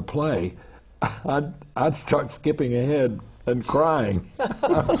part of the play, I'd start skipping ahead and crying. And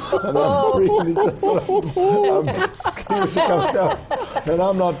I'm reading this, tears are coming down. And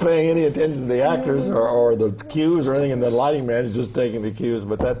I'm not paying any attention to the actors or the cues or anything, and the lighting man is just taking the cues.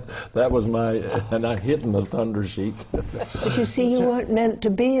 But that was and I hit in the thunder sheets. But you see, you weren't meant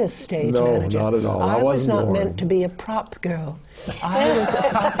to be a stage No, manager. not at all. I I was wasn't not born. meant to be a prop girl. I was a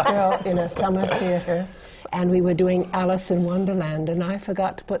prop girl in a summer theater, and we were doing Alice in Wonderland, and I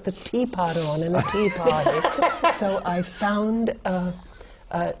forgot to put the teapot on in a tea party. So I found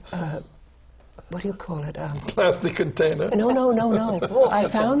what do you call it? Plastic container. No. I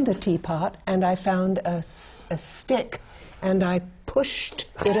found the teapot, and I found a stick, and I pushed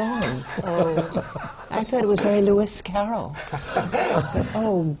it on. Oh, I thought it was very Lewis Carroll.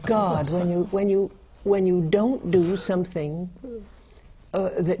 Oh God, when you don't do something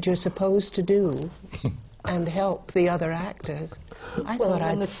that you're supposed to do and help the other actors, I Well, thought when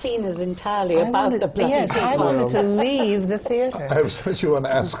I'd. the scene is entirely I about wanted, the bloody yes, I teapot. wanted to leave the theater. I was since you want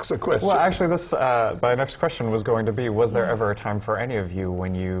to ask us a question. Well, actually, my next question was going to be, was there ever a time for any of you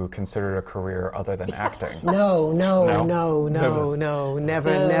when you considered a career other than acting? No, No? never, No,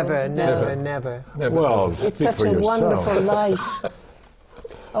 never. Never. Well, It's speak such for a yourself. wonderful life.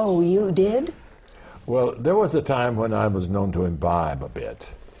 Oh, you did? Well, there was a time when I was known to imbibe a bit.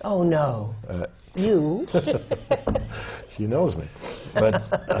 Oh, no. You? She knows me, but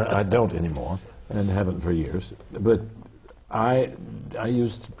I don't anymore, and haven't for years. But I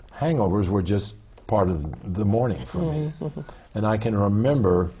used hangovers were just part of the morning for me, and I can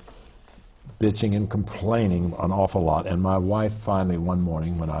remember bitching and complaining an awful lot. And my wife finally one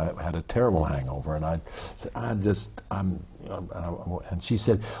morning, when I had a terrible hangover, and I said, and she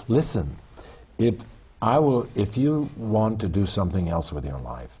said, "Listen, if you want to do something else with your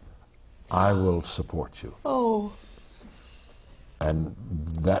life, I will support you." Oh. And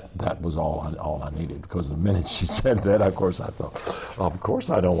that was all I needed, because the minute she said that, of course I thought, of course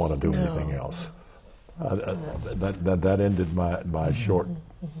I don't want to do anything else. That ended my short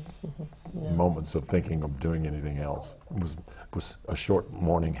moments of thinking of doing anything else. It was a short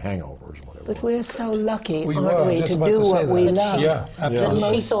morning hangovers, whatever. But we're so lucky, We aren't were, we, just to about do to say what we that. love. Yeah, That absolutely. She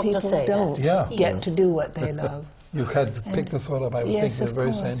most thought to people say that. don't Yeah. get Yes. to do what they love. You had to pick the thought up. I was Yes, thinking of the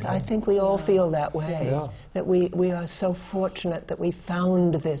very course. same I thing. think we all feel that way. Yeah. That we are so fortunate that we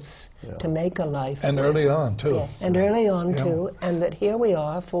found this to make a life. And early on, too. Yes. And early on, Yeah. too, and that here we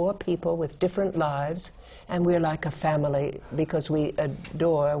are, 4 people with different lives, and we're like a family because we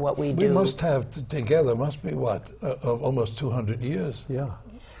adore what we We do. must have together, must be what, almost 200 years, Yeah.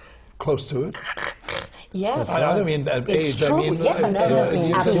 close to it. Yes. I don't mean at It's age, I true. mean Yeah, no,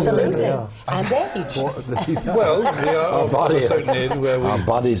 years. absolutely. Yeah. And age. Well, we are of body- a certain age where we Our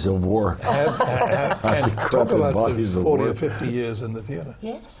bodies of work. can talk decrepit about bodies of 40 or work. 50 years in the theater.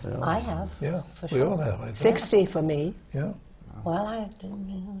 Yes, I have. Yeah, For we sure. all have, I think. 60 for me. Yeah. Well, I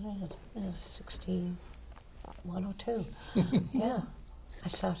 61 or 2. Yeah. I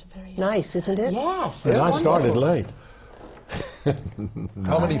started very young. Nice, isn't it? Yes. And it's I started wonderful. late.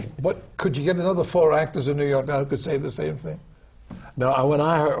 How many, could you get another 4 actors in New York now who could say the same thing? No, when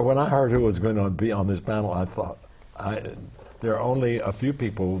I heard who was going to be on this panel, I thought there are only a few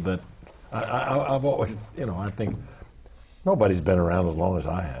people that I've always, I think nobody's been around as long as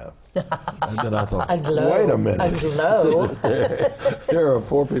I have. And then I thought, And low. wait a minute. And low. There are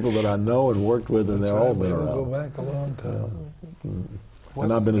 4 people that I know and worked with, and they're all We been all go around. back a long time.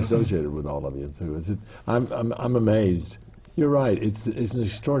 And I've been associated with all of you too. I'm amazed. You're right. It's an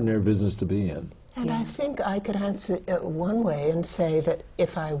extraordinary business to be in. And I think I could answer it one way and say that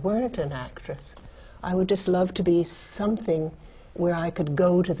if I weren't an actress, I would just love to be something where I could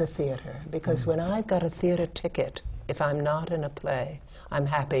go to the theater. Because when I've got a theater ticket, if I'm not in a play, I'm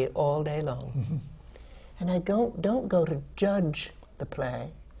happy all day long. And I don't go to judge the play.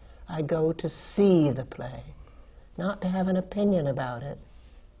 I go to see the play. Not to have an opinion about it,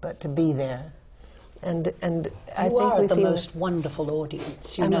 but to be there. And I You think are we the feel most wonderful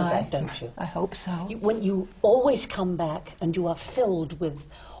audience. You Am know I? that, don't you? I hope so. When you always come back and you are filled with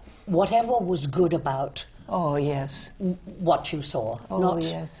whatever was good about Oh, yes. what you saw. Oh, Not,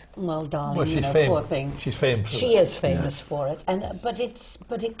 yes. well, darling, Well, you she's know, famous. poor thing. She's famous for She that. is famous for it,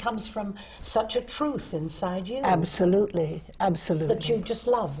 but it comes from such a truth inside you Absolutely. Absolutely. that you just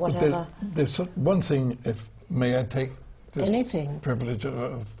love But whatever. there's one thing, if may I take this Anything. privilege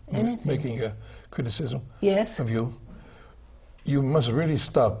of Anything. making a criticism Yes. of you. You must really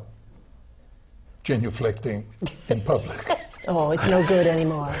stop genuflecting in public. Oh, it's no good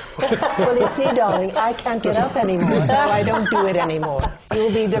anymore. Well, you see, darling, I can't get up anymore, so I don't do it anymore. You'll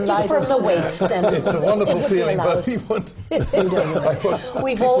be Just delighted. from the waist. And It's a wonderful it would be feeling, but allowed. we want. I thought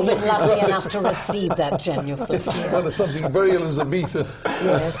We've all been lucky enough to receive that it's genuflection. one of something very Elizabethan.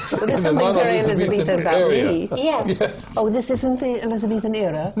 Yes. Well, in there's the something very non-Elizabethan Elizabethan about area. me. Yes. Oh, this isn't the Elizabethan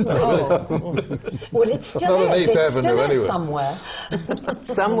era? Oh, Well, it still not on is. 8th It Avenue, still is anyway. somewhere.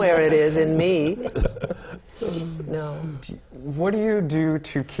 somewhere it is in me. No. What do you do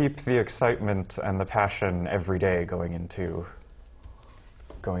to keep the excitement and the passion every day going into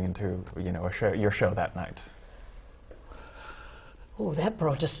your show that night? Oh, that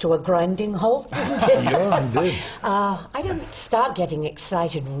brought us to a grinding halt, didn't it? Yeah, indeed. I don't start getting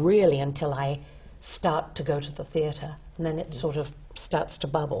excited really until I start to go to the theatre, and then it sort of starts to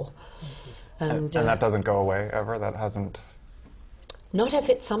bubble. And that doesn't go away ever? That hasn't... Not if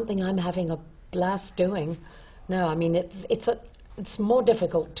it's something I'm having a blast doing. No, I mean it's more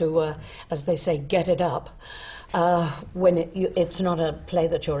difficult to, as they say, get it up when it's not a play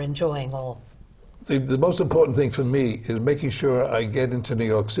that you're enjoying. Or The most important thing for me is making sure I get into New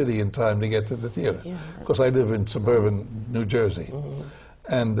York City in time to get to the theater. Because I live in suburban New Jersey.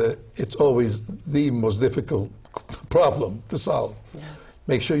 And it's always the most difficult problem to solve.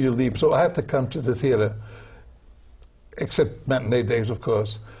 Make sure you leave. So I have to come to the theater, except matinee days, of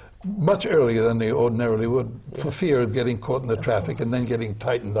course, much earlier than they ordinarily would, for fear of getting caught in the traffic and then getting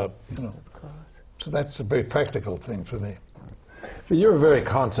tightened up. So that's a very practical thing for me. But you're a very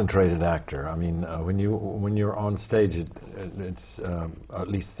concentrated actor. I mean, when you're on stage, it's at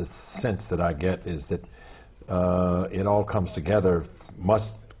least the sense that I get is that it all comes together.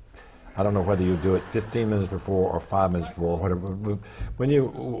 I don't know whether you do it 15 minutes before or 5 minutes before, or whatever.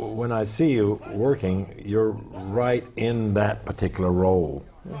 When I see you working, you're right in that particular role,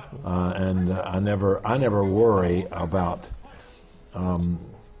 and I never worry about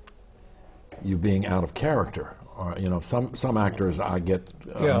you being out of character. Or some actors I get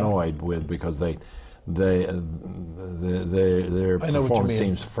annoyed with because their performance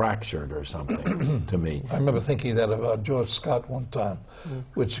seems fractured or something to me. I remember thinking that about George Scott one time,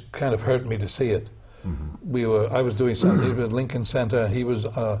 which kind of hurt me to see it. I was doing something at Lincoln Center. He was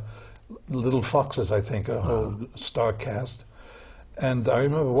Little Foxes, I think, a whole star cast. And I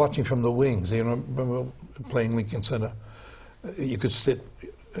remember watching from the wings. You know, remember playing Lincoln Center. You could sit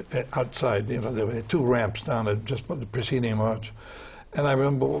outside. You know, there were 2 ramps down at just the proscenium arch. And I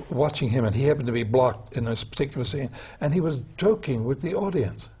remember watching him, and he happened to be blocked in this particular scene, and he was joking with the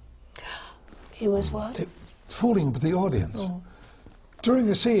audience. He was what? Fooling with the audience. During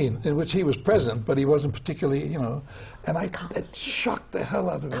the scene in which he was present, but he wasn't particularly, you know, and it shocked the hell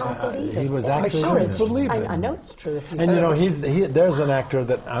out of me. He was I actually couldn't believe it. I know it's true. If you And you know, there's an actor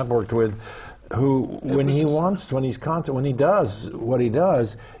that I've worked with who, when he does what he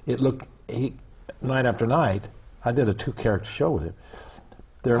does, night after night, I did a 2-character show with him.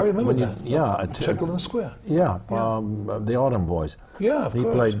 I remember that. Yeah. Circle in the Square. Yeah, the Autumn Boys. Yeah, of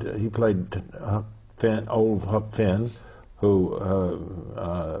course. He played old Huck Finn, who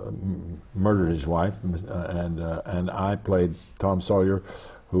murdered his wife, and I played Tom Sawyer,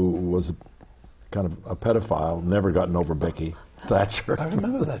 who was kind of a pedophile, never gotten over Becky Thatcher. I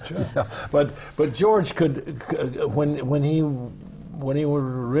remember that, Joe. Yeah. But George could when he was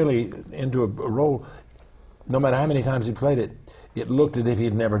really into a role, no matter how many times he played it, it looked as if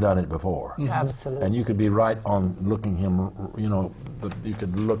he'd never done it before. Absolutely. And you could be right on looking him, you know, you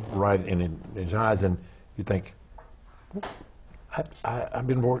could look right in his eyes and you think, I've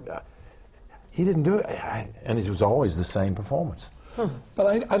been bored. He didn't do it. And it was always the same performance. But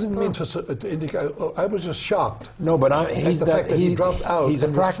I didn't mean to indicate, I was just shocked. No, but he dropped out. He's a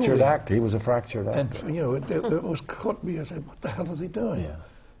and was fractured fooling. actor. He was a fractured actor. And, you know, it was caught me. I said, what the hell is he doing? Yeah.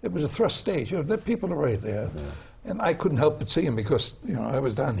 It was a thrust stage. You know, the people are right there. Yeah. And I couldn't help but see him because, you know, I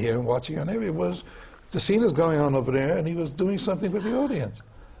was down here and watching, and there he was. The scene is going on over there, and he was doing something with the audience.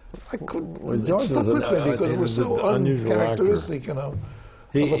 I couldn't. It stuck with me because it was so uncharacteristic, you know,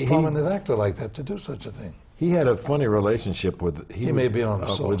 of a prominent actor like that to do such a thing. He had a funny relationship with. He may be on the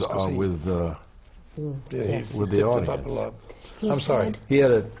sauce with the tipped audience. it up a lot. He I'm sorry. said- He had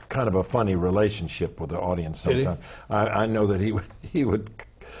a kind of a funny relationship with the audience Did he? sometimes. I know that he would,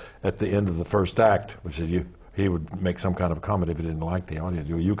 at the end of the first act, he would make some kind of comment if he didn't like the audience.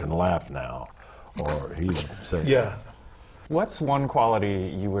 You can laugh now, or he'd say, Yeah. What's one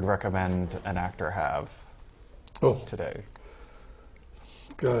quality you would recommend an actor have today?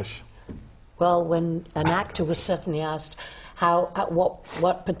 Gosh. Well, when an actor was certainly asked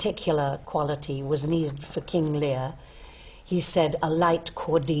what particular quality was needed for King Lear, he said a light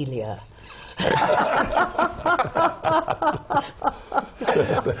Cordelia.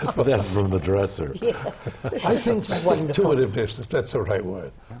 That's from The Dresser. Yeah. I think stick-to-itiveness, if that's the right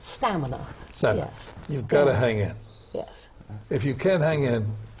word. Stamina. Stamina. Yes. You've got to hang in. Yes. If you can't hang in,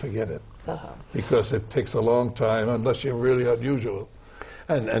 forget it. Because it takes a long time, unless you're really unusual.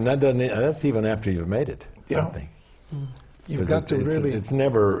 And that's even after you've made it. Yeah. I think. You've got to really... It's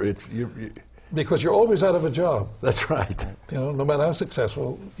never... Because you're always out of a job. That's right. You know, no matter how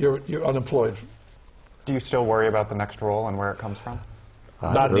successful, you're unemployed. Do you still worry about the next role and where it comes from?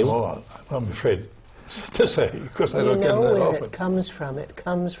 Not anymore, I'm afraid to say, because I don't get them that where often. it comes from. It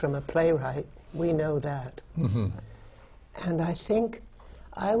comes from a playwright. We know that. And I think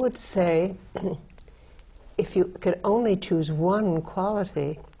I would say if you could only choose one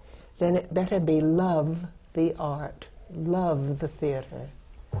quality, then it better be love the art, love the theater,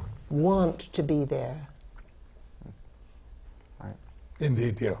 want to be there. Right.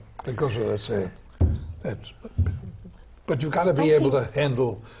 Indeed, yeah. That goes without saying. But you've got to be able to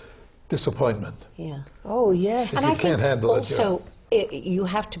handle disappointment. Yeah. Oh, yes. If And you I can't think handle it, also you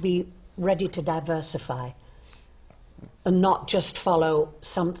have to be ready to diversify and not just follow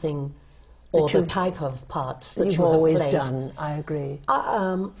something or the type of parts that You've you have always played. done, I agree.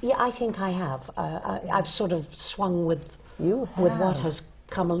 Yeah, I think I have. I've sort of swung with You with what have. has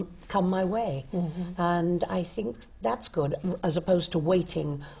come my way, and I think that's good, as opposed to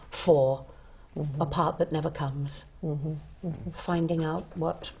waiting for a part that never comes. Finding out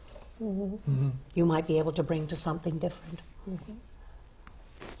what you might be able to bring to something different.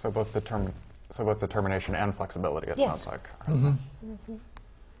 So both determination and flexibility, it Yes. sounds like.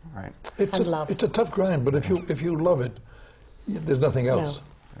 Right. And love. It's a tough grind, but if you love it, there's nothing else.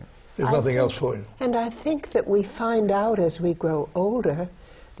 No. There's I nothing think- else for you. And I think that we find out as we grow older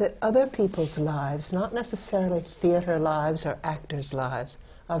that other people's lives, not necessarily theater lives or actors' lives,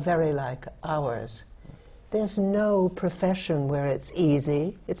 are very like ours. There's no profession where it's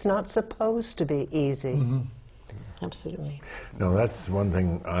easy. It's not supposed to be easy. Absolutely. No, that's one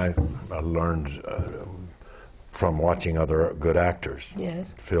thing I learned from watching other good actors.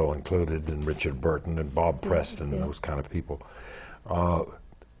 Yes. Phil included, and Richard Burton and Bob Preston, and those kind of people.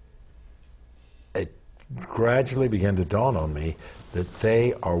 gradually began to dawn on me that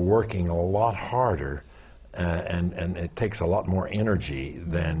they are working a lot harder and it takes a lot more energy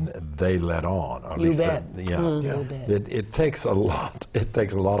than they let on. Or at You least bet. that- yeah. You bet. It takes a lot. It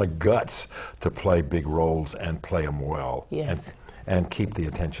takes a lot of guts to play big roles and play them well. Yes. And keep the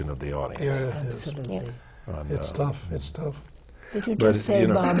attention of the audience. Yeah, Absolutely. And, it's tough. It's tough. Did you But, just say you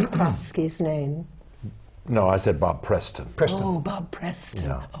know- Bob Prosky's name? No, I said Bob Preston. Preston. Oh, Bob Preston.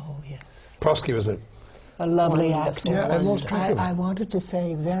 Yeah. Oh, yes. Prosky was it. A lovely Wonderful. actor. Yeah, I lost track of I him. wanted to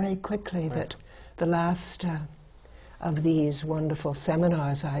say very quickly that the last of these wonderful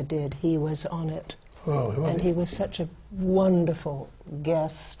seminars I did, he was on it. Oh, was And he was such a wonderful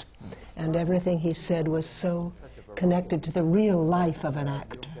guest, and everything he said was so connected to the real life of an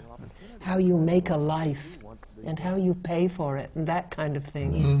actor. How you make a life and how you pay for it and that kind of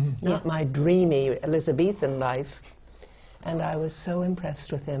thing. Not my dreamy Elizabethan life. And I was so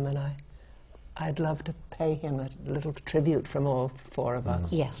impressed with him, and I'd love to pay him a little tribute from all four of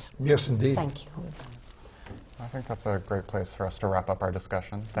us. Yes. Yes, indeed. Thank you. I think that's a great place for us to wrap up our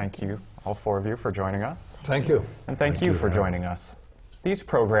discussion. Thank you, all four of you, for joining us. Thank you. And thank you for joining us. These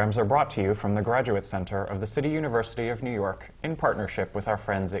programs are brought to you from the Graduate Center of the City University of New York in partnership with our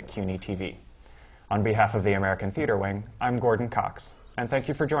friends at CUNY TV. On behalf of the American Theater Wing, I'm Gordon Cox, and thank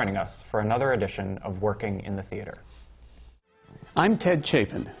you for joining us for another edition of Working in the Theater. I'm Ted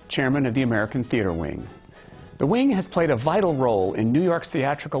Chapin, chairman of the American Theater Wing. The Wing has played a vital role in New York's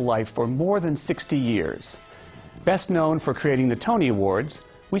theatrical life for more than 60 years. Best known for creating the Tony Awards,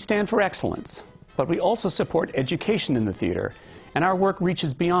 we stand for excellence, but we also support education in the theater, and our work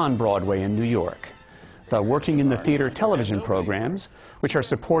reaches beyond Broadway in New York. The Working in the Theater television programs, which are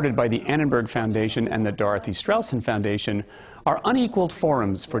supported by the Annenberg Foundation and the Dorothy Strelsin Foundation, are unequaled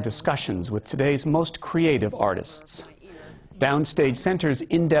forums for discussions with today's most creative artists. Downstage Center's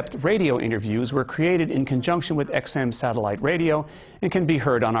in-depth radio interviews were created in conjunction with XM Satellite Radio and can be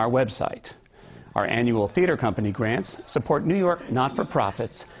heard on our website. Our annual theater company grants support New York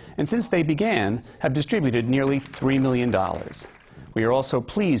not-for-profits, and since they began, have distributed nearly $3 million. We are also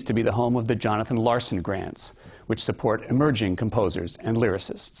pleased to be the home of the Jonathan Larson Grants, which support emerging composers and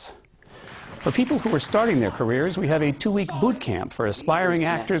lyricists. For people who are starting their careers, we have a 2-week boot camp for aspiring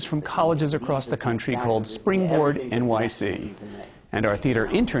actors from colleges across the country called Springboard NYC. And our theater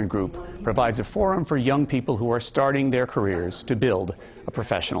intern group provides a forum for young people who are starting their careers to build a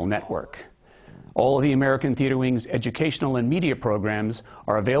professional network. All of the American Theater Wing's educational and media programs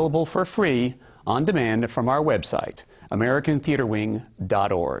are available for free on demand from our website,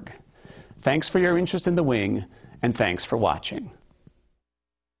 americantheaterwing.org. Thanks for your interest in the Wing, and thanks for watching.